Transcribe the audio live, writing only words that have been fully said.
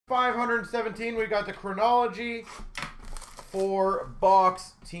517, we got the Chronology for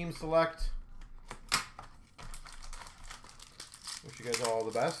box team select. Wish you guys all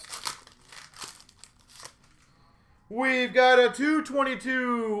the best. We've got a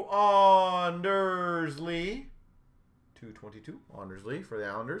 222 Andersley. 222 Andersley for the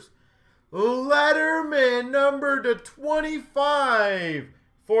Islanders. Letterman number to 25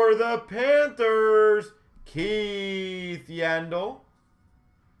 for the Panthers. Keith Yandel.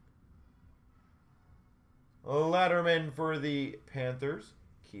 Letterman for the Panthers.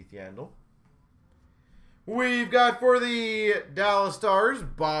 Keith Yandel. We've got for the Dallas Stars,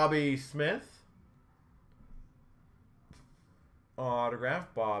 Bobby Smith.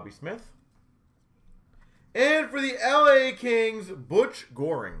 Autograph, Bobby Smith. And for the LA Kings, Butch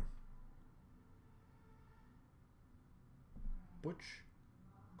Goring. Butch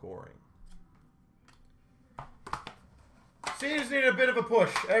Goring. So you just need a bit of a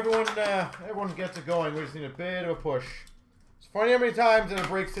push. Everyone gets it going. We just need a bit of a push. It's funny how many times in a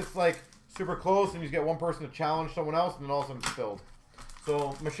break sits like super close and you get one person to challenge someone else and then all of a sudden it's filled.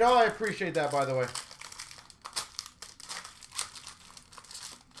 So, Michelle, I appreciate that, by the way.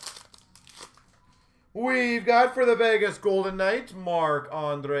 We've got for the Vegas Golden Knights,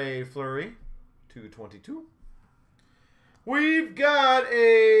 Marc-Andre Fleury, 222. We've got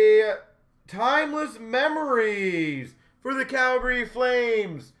a Timeless Memories for the Calgary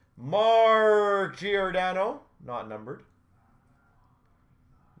Flames, Mark Giordano, not numbered.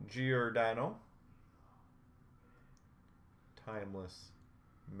 Giordano. Timeless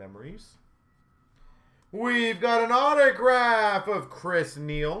Memories. We've got an autograph of Chris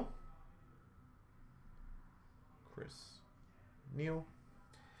Neil. Neil.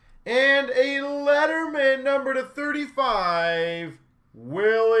 And a Letterman number to 35,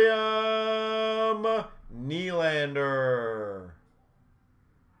 William Nylander.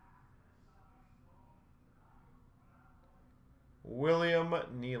 William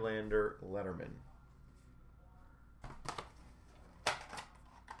Nylander Letterman.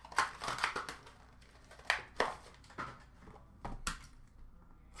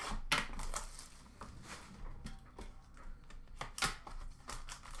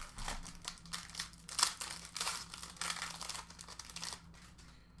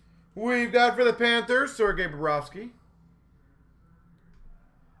 We've got for the Panthers, Sergei Bobrovsky.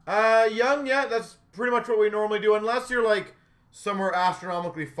 Young, yeah, that's pretty much what we normally do. Unless you're like somewhere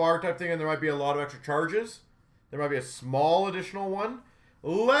astronomically far type thing and there might be a lot of extra charges. There might be a small additional one.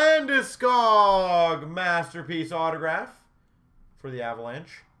 Landeskog Masterpiece autograph for the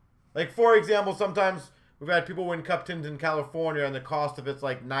Avalanche. Like, for example, sometimes we've had people win Cup Tins in California and the cost of it's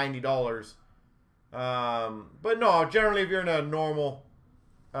like $90. But no, generally if you're in a normal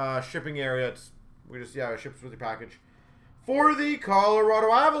shipping area, it ships with your package. For the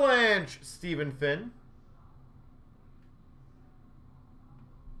Colorado Avalanche, Stephen Finn.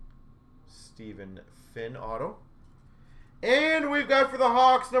 Stephen Finn auto. And we've got for the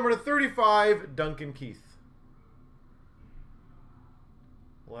Hawks, number 35, Duncan Keith.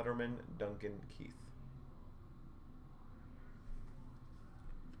 Letterman, Duncan Keith.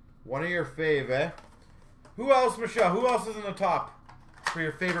 One of your fave, eh? Who else, Michelle? Who else is in the top for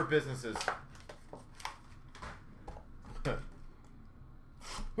your favorite businesses?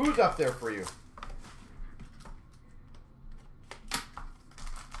 Who's up there for you?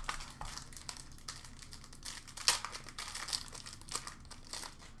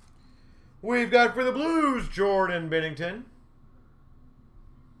 We've got for the Blues, Jordan Binnington.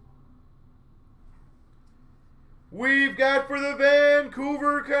 We've got for the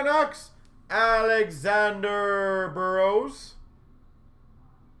Vancouver Canucks, Alexander Burrows.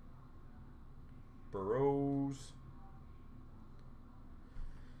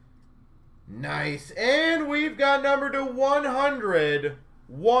 Nice. And we've got number to 100,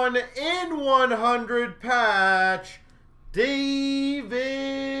 1 in 100 patch,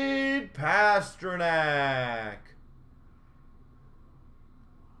 David Pastrnak.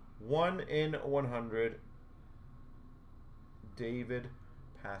 1 in 100, David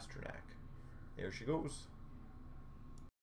Pastrnak. There she goes.